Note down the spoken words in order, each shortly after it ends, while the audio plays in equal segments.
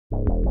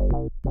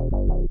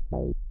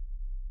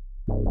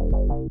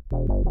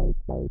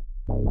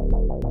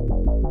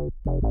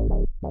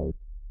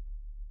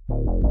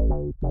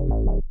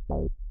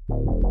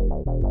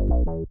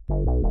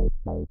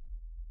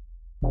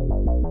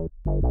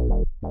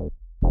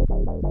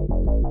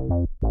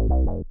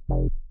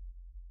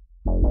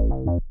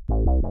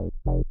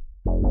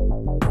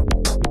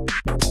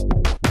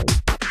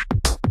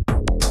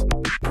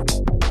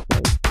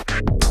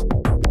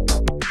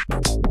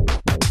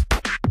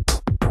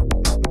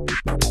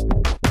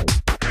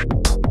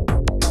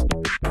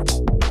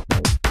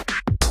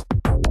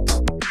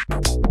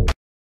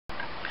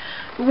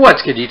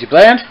What's good, YouTube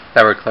land?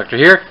 That Collector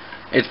here.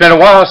 It's been a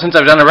while since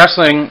I've done a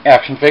wrestling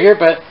action figure,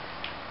 but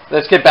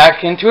let's get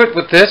back into it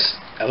with this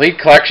Elite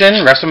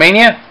Collection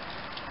WrestleMania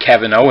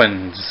Kevin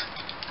Owens.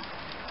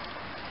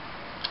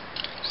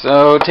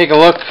 So take a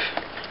look.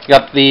 You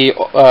got the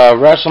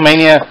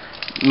WrestleMania,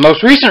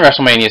 most recent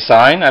WrestleMania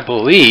sign, I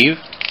believe.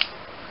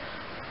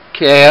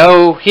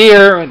 KO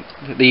here,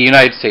 the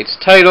United States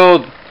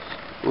title,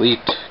 Elite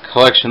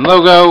Collection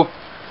logo,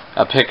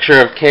 a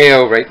picture of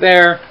KO right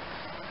there.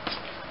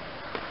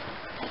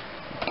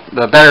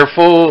 The better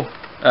full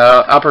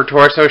upper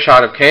torso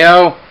shot of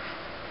KO.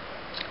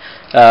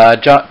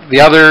 The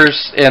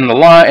others in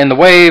the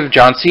wave: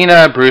 John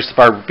Cena, Bruce the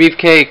Barber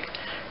Beefcake,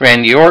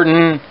 Randy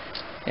Orton,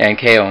 and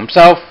KO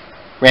himself.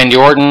 Randy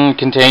Orton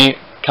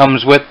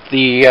comes with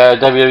the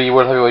WWE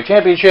World Heavyweight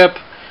Championship.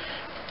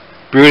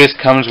 Brutus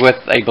comes with,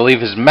 I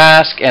believe, his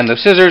mask and the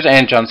scissors,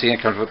 and John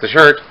Cena comes with the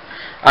shirt.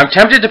 I'm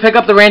tempted to pick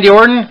up the Randy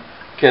Orton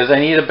because I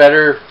need a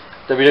better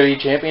WWE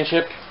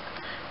Championship,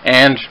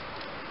 and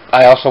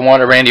I also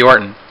want a Randy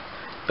Orton,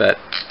 but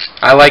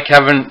I like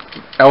Kevin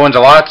Owens a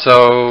lot,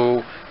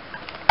 so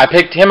I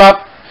picked him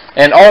up.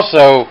 And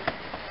also,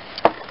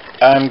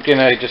 I'm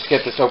gonna just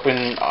get this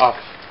open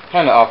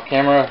kind of off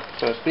camera,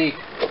 so to speak.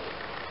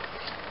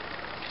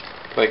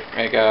 Like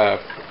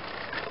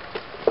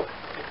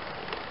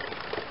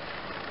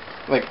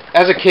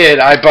as a kid,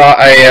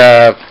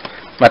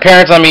 my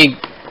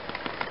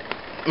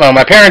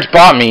parents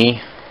bought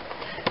me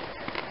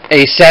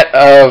a set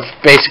of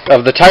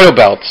the title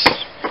belts.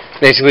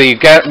 Basically, you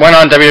went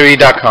on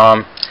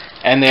WWE.com,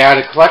 and they had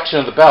a collection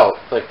of the belt,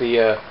 like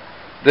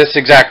this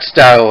exact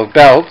style of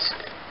belts.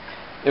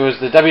 It was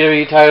the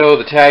WWE title,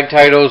 the tag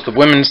titles, the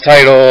women's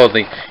title,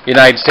 the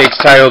United States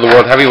title, the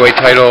World Heavyweight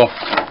title.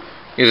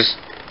 You just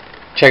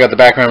check out the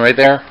background right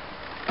there.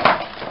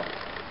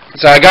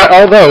 So I got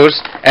all those,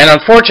 and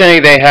unfortunately,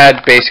 they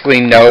had basically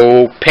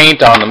no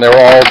paint on them. They were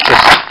all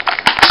just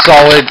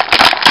solid,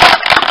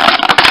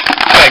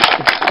 like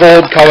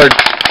gold-colored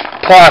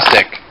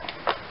plastic.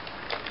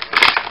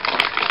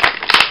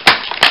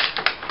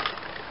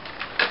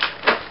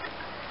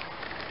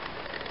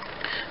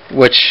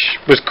 Which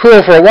was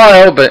cool for a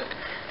while, but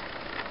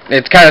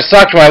it kind of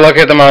sucked when I looked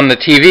at them on the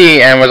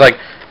TV and was like,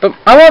 but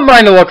I want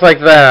mine to look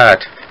like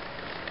that.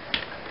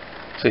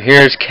 So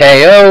here's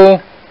KO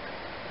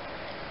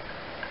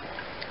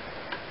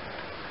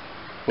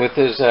with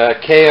his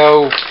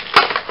KO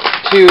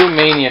 2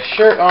 Mania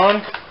shirt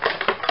on.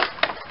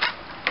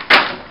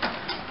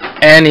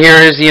 And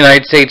here is the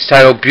United States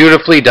title,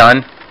 beautifully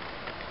done.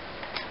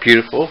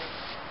 Beautiful.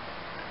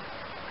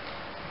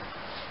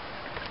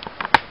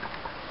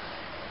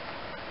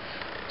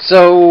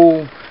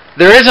 So,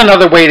 there is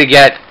another way to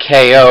get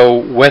KO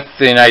with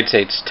the United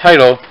States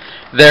title.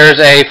 There's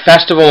a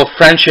Festival of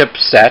Friendship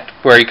set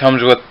where he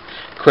comes with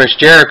Chris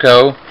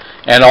Jericho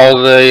and all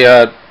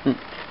the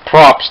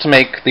props to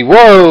make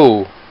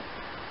the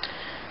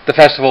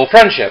Festival of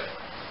Friendship.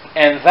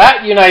 And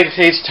that United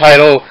States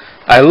title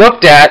I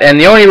looked at, and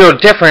the only real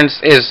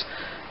difference is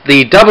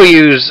the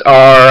W's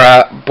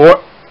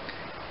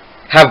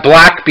have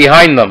black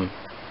behind them,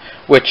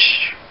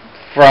 which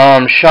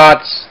from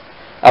shots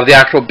of the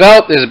actual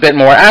belt is a bit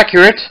more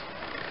accurate,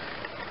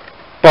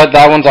 but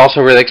that one's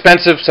also really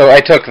expensive, so I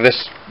took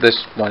this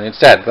one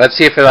instead. Let's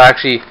see if it'll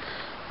actually...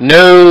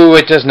 No,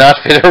 it does not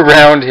fit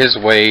around his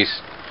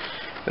waist.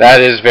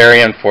 That is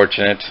very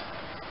unfortunate.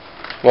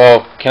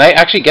 Well, can I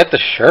actually get the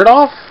shirt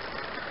off?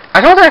 I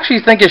don't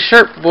actually think his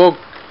shirt will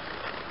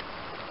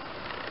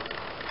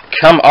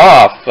come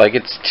off. Like,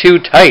 it's too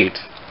tight.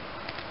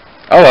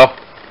 Oh well.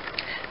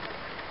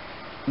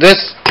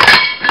 This...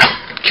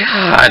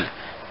 God...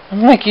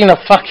 I'm making a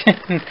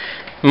fucking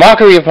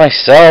mockery of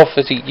myself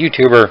as a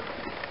YouTuber.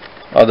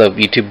 Although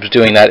YouTube's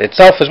doing that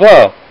itself as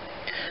well.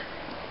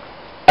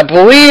 I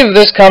believe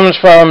this comes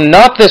from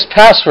not this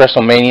past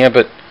WrestleMania,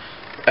 but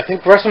I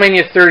think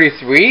WrestleMania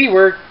 33,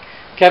 where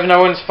Kevin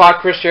Owens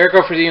fought Chris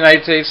Jericho for the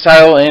United States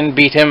title and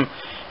beat him,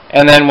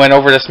 and then went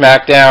over to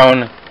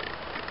SmackDown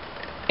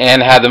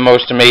and had the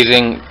most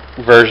amazing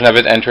version of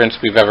it entrance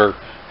we've ever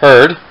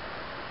heard.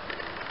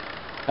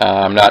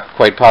 I'm not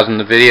quite pausing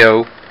the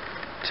video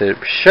to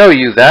show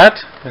you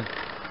that.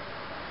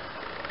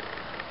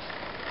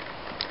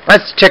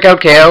 Let's check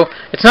out KO.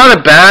 It's not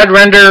a bad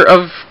render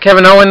of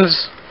Kevin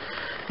Owens.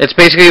 It's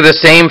basically the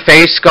same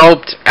face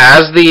sculpt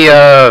as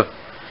the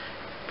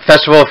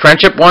Festival of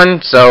Friendship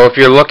one, so if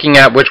you're looking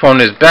at which one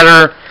is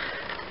better,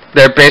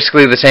 they're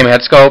basically the same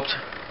head sculpt.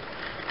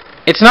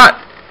 it's not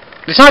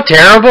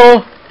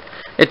terrible.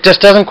 It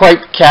just doesn't quite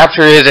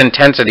capture his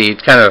intensity.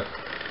 It kind of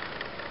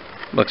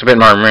looks a bit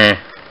more meh.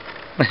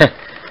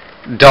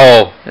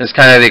 Dull is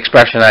kind of the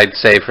expression I'd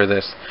say for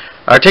this.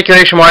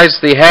 Articulation-wise,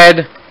 the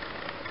head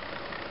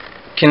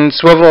can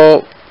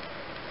swivel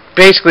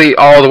basically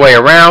all the way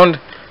around,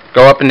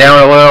 go up and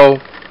down a little,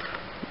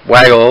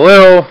 waggle a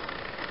little.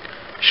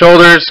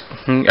 Shoulders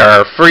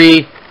are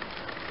free.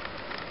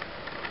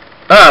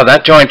 Oh,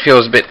 that joint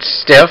feels a bit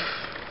stiff.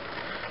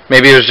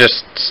 Maybe it was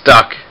just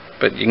stuck,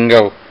 but you can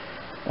go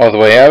all the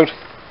way out.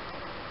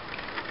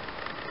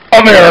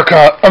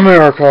 America!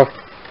 America!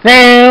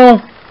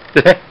 Now!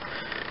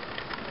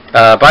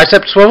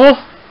 Bicep swivel.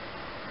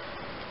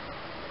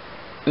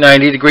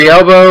 90-degree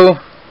elbow.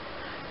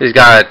 He's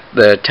got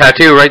the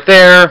tattoo right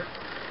there.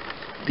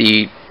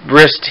 The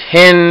wrist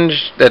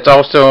hinge that's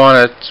also on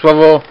a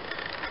swivel.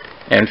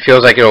 And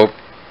feels like it'll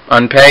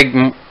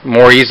unpeg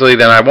more easily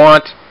than I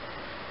want.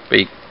 But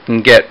you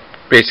can get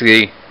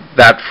basically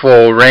that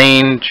full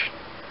range.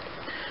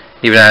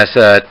 Even has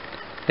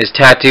his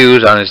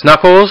tattoos on his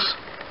knuckles.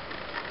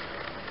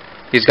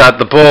 He's got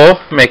the bull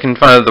making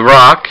fun of the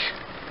Rock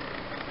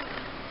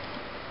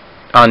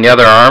on the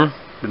other arm.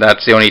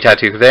 That's the only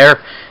tattoo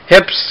there.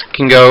 Hips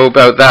can go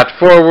about that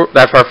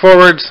far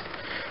forwards,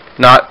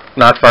 not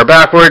far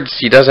backwards.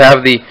 He does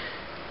have the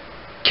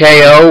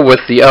KO with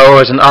the O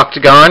as an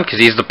octagon because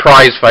he's the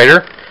prize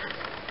fighter.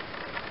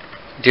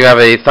 Do have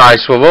a thigh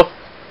swivel.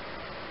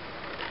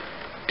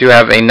 Do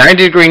have a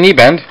 90-degree knee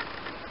bend.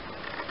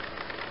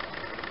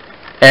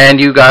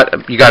 And you got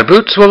a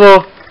boot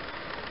swivel.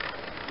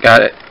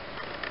 Got it.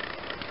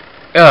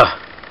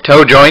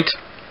 Toe joint,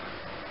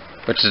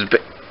 which is a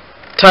bit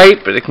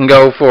tight, but it can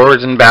go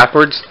forwards and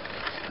backwards.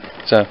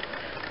 So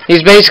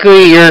he's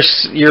basically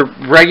your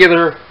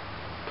regular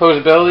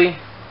posability.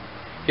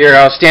 Here,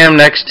 I'll stand him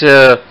next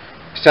to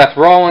Seth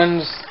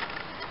Rollins.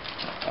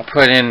 I'll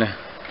put in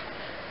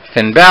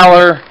Finn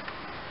Balor.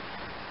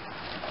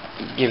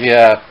 Give you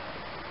a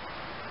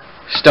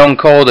Stone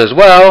Cold as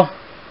well.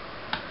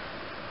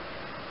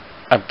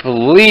 I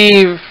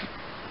believe,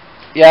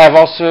 yeah, I've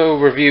also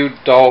reviewed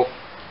Dolph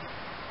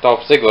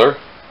Ziggler.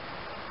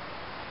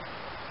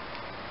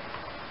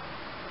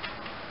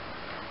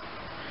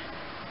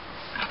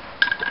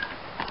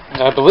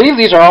 I believe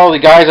these are all the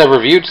guys I've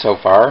reviewed so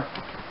far.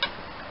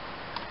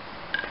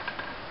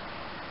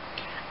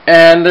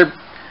 And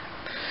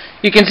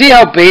you can see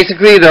how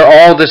basically they're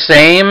all the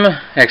same,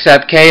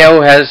 except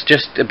KO has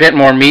just a bit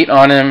more meat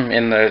on him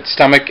in the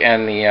stomach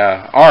and the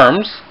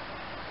arms.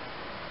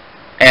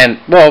 And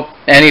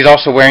he's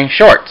also wearing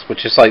shorts,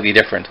 which is slightly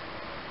different.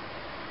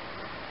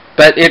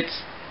 But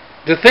it's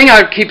the thing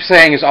I keep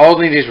saying is all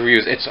of these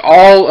reviews, it's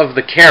all of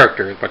the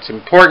character. What's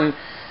important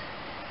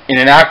in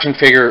an action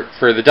figure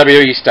for the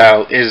WWE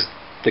style is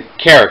the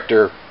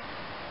character.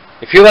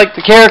 If you like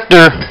the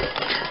character,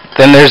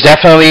 then there's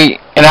definitely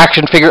an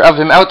action figure of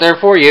him out there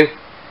for you,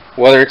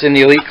 whether it's in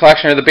the Elite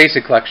Collection or the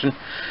Basic Collection.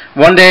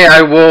 One day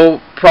I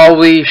will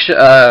probably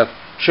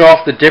show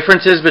off the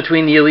differences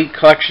between the Elite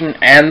Collection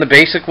and the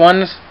Basic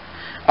ones,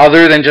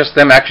 other than just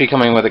them actually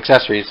coming with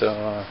accessories.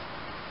 So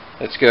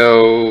let's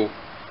go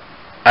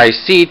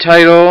IC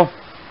title.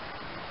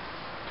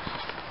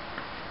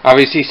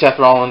 Obviously Seth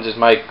Rollins is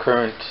my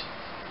current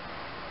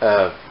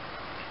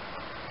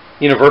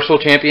Universal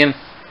Champion.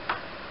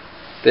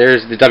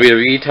 There's the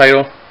WWE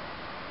title.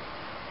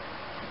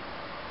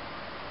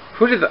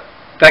 Who did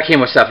that came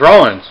with Seth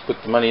Rollins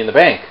with the Money in the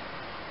Bank.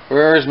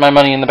 Where's my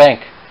Money in the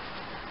Bank?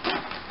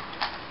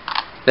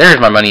 There's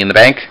my Money in the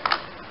Bank.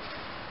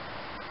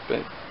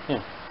 But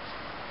yeah,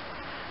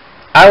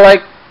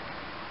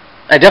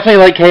 I definitely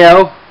like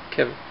KO.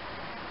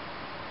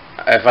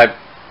 If I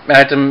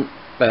had to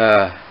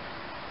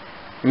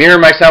mirror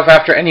myself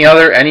after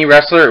any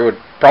wrestler, it would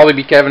probably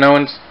be Kevin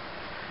Owens,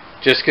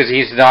 just because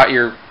he's not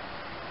your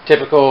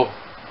typical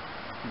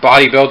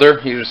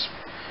bodybuilder. He was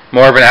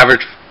more of an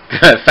average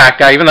fat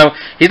guy, even though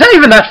he's not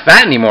even that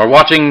fat anymore.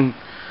 Watching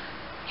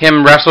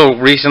him wrestle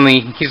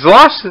recently, he's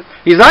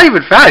not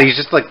even fat, he's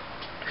just like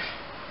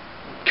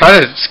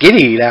kind of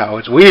skinny now.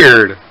 It's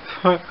weird.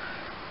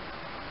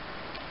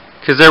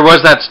 Because there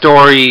was that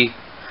story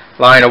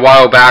line a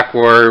while back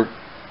where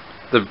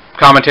the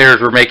commentators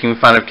were making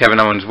fun of Kevin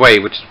Owens'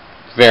 weight, which is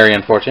very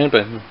unfortunate,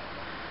 but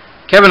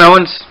Kevin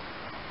Owens,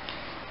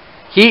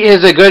 he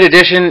is a good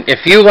addition.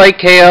 If you like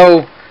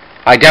KO,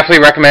 I definitely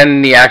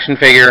recommend the action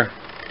figure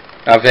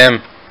of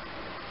him.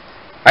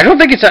 I don't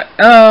think it's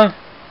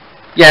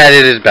yeah,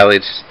 it is belly.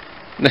 It's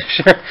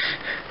sure.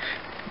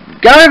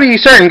 Gotta be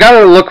certain,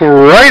 gotta look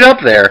right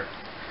up there.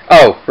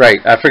 Oh, right,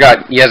 I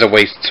forgot he has a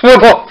waist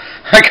swivel.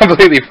 I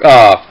completely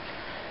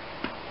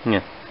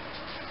yeah.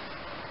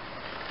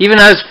 Even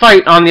has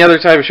fight on the other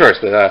side of shorts,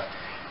 but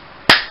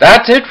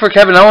that's it for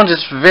Kevin Owens.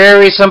 It's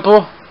very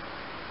simple.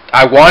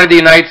 I wanted the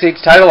United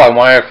States title, I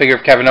wanted a figure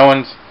of Kevin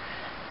Owens,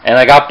 and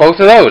I got both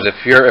of those.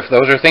 If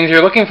those are things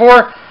you're looking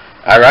for,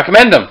 I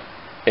recommend them.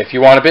 If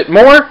you want a bit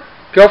more,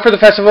 go for the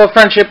Festival of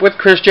Friendship with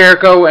Chris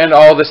Jericho and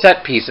all the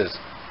set pieces.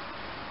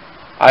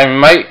 I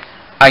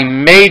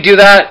may do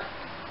that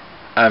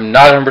I'm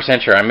not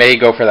 100% sure. I may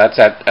go for that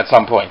set at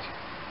some point.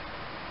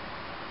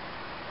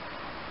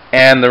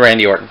 And the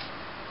Randy Orton.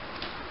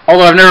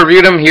 Although I've never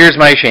reviewed him, here's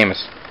my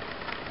Sheamus.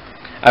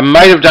 I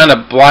might have done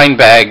a blind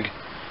bag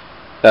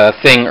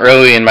thing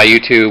early in my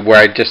YouTube where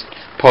I just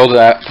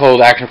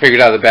pulled action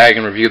figures out of the bag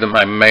and reviewed them.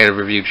 I might have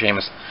reviewed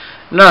Sheamus.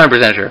 I'm not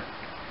 100% sure.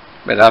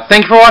 But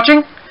thank you for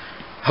watching.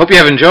 Hope you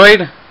have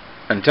enjoyed.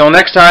 Until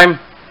next time,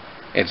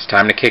 it's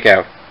time to kick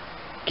out.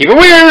 Keep it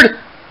weird!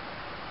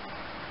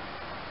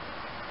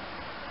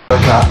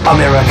 America,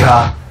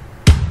 America,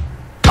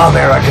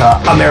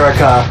 America,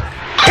 America.